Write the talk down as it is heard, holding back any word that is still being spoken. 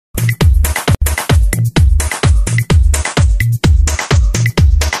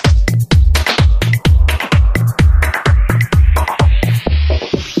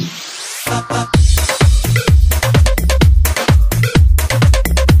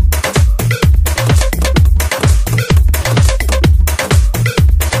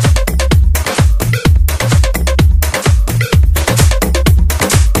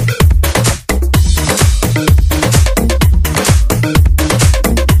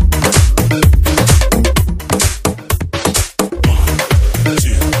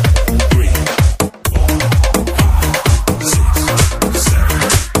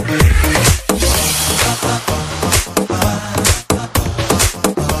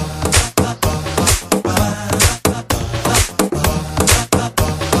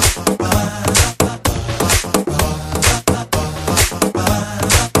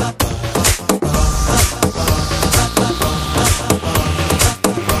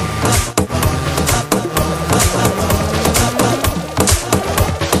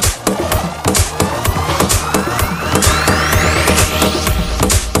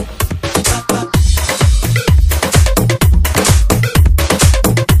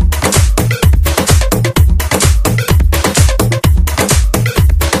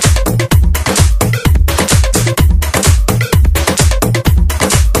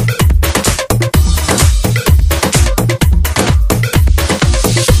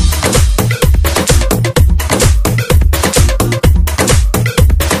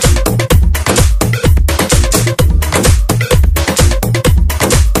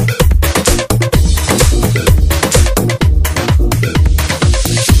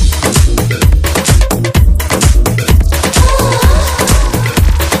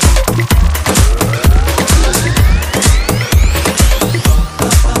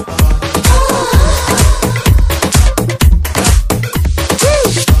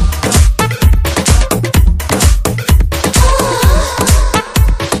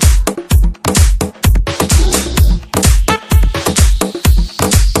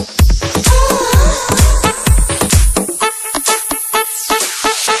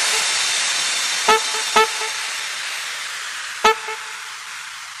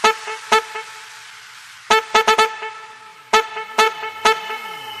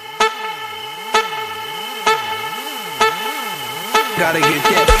get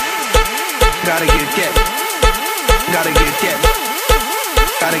that. Gotta get that. Gotta get that.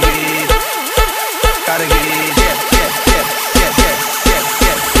 Gotta get it. Gotta get it. Yeah, yeah, yeah, yeah, yeah, yeah, yeah,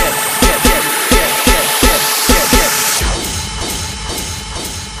 yeah, yeah, yeah, yeah, yeah, yeah, yeah.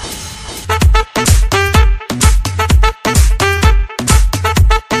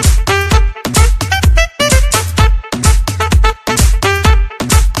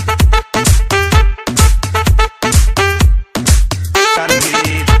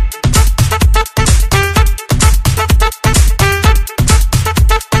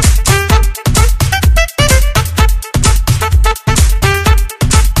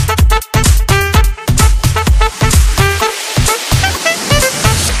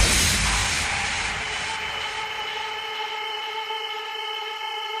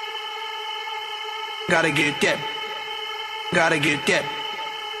 Gotta get that. Gotta get that.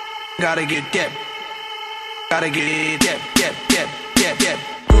 Gotta get that. Gotta get that. Yeah, yeah, yeah, yeah.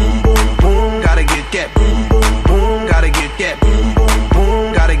 Boom, boom, boom. Gotta get that. Boom, boom, boom. Gotta get that. Boom, boom,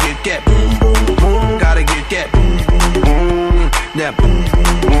 boom. Gotta get that. Boom, boom, boom. Gotta get that. Boom, boom, boom. That boom,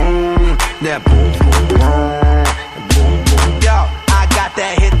 boom, boom. That boom, boom, boom. Yo, I got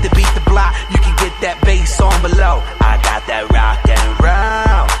that hit to beat the block. You can get that bass on below. I got that rock and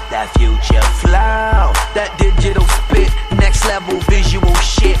roll, that future flow, that digital spit, next level visual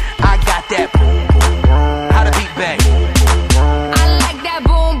shit. I got that boom boom boom. How the beat bang? I like that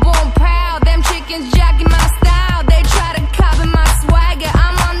boom boom pow. Them chickens jacking my style. They try to copy my swagger.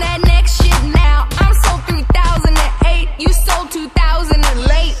 I'm on that next shit now. I'm sold 3008. You sold 2000 and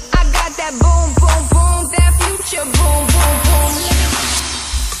late. I got that boom boom boom. That future boom boom boom.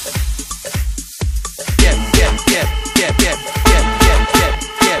 Yeah, yeah, yeah, yeah, yeah.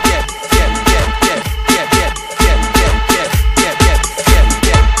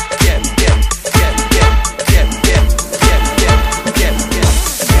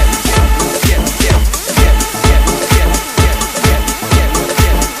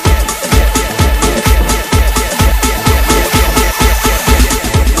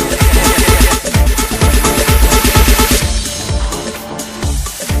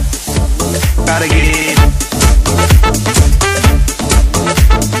 Gotta get it.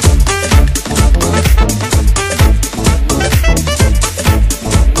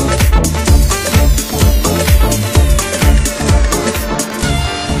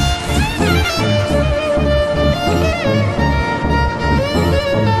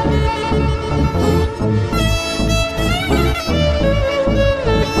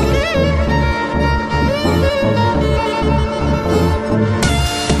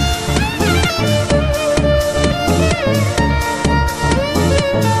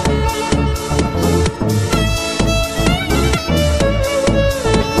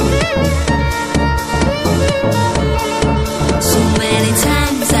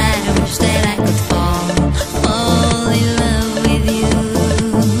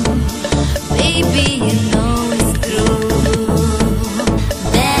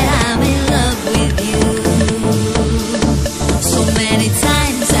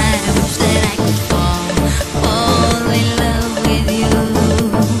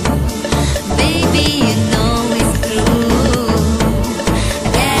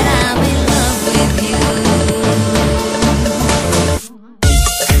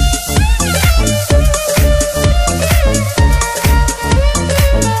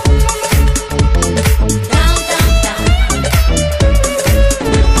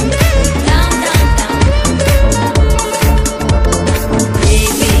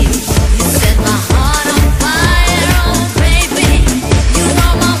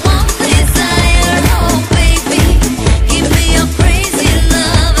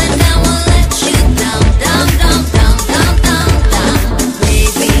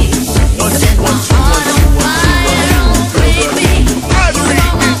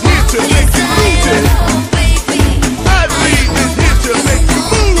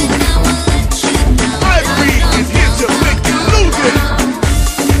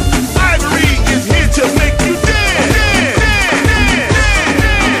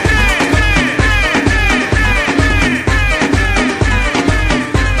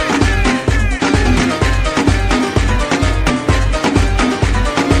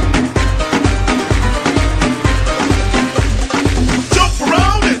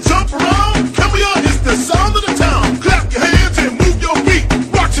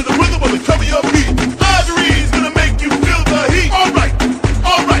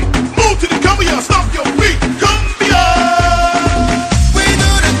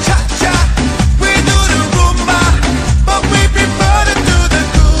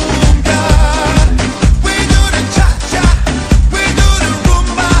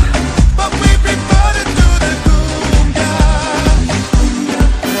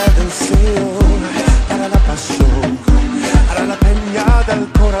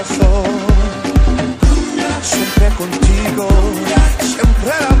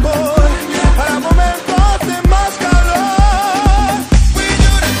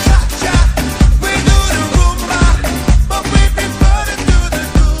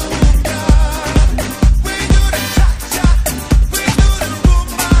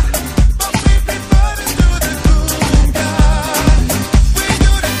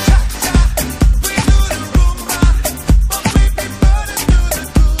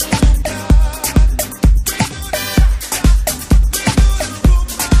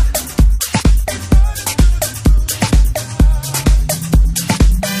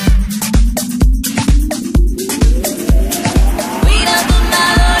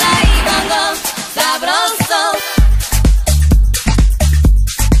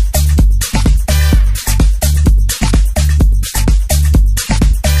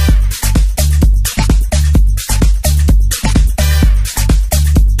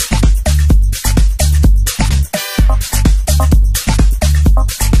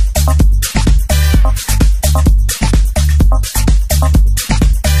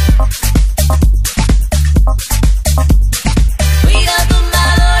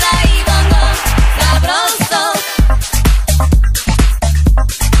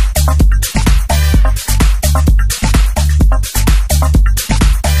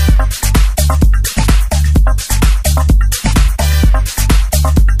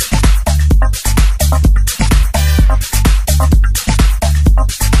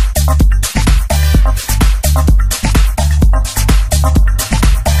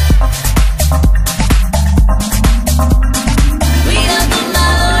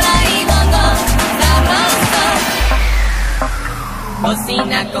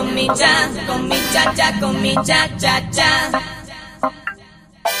 Cocina con mi cha, con mi cha cha, con mi cha cha cha.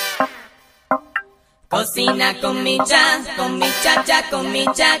 Cocina con mi cha, con mi cha cha, con mi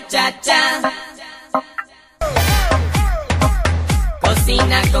cha cha cha.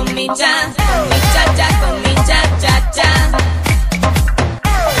 Cocina con mi cha, con mi cha cha, con mi cha cha cha.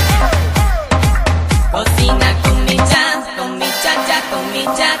 Cocina con mi cha cha, con mi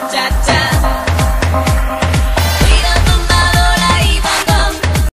cha cha,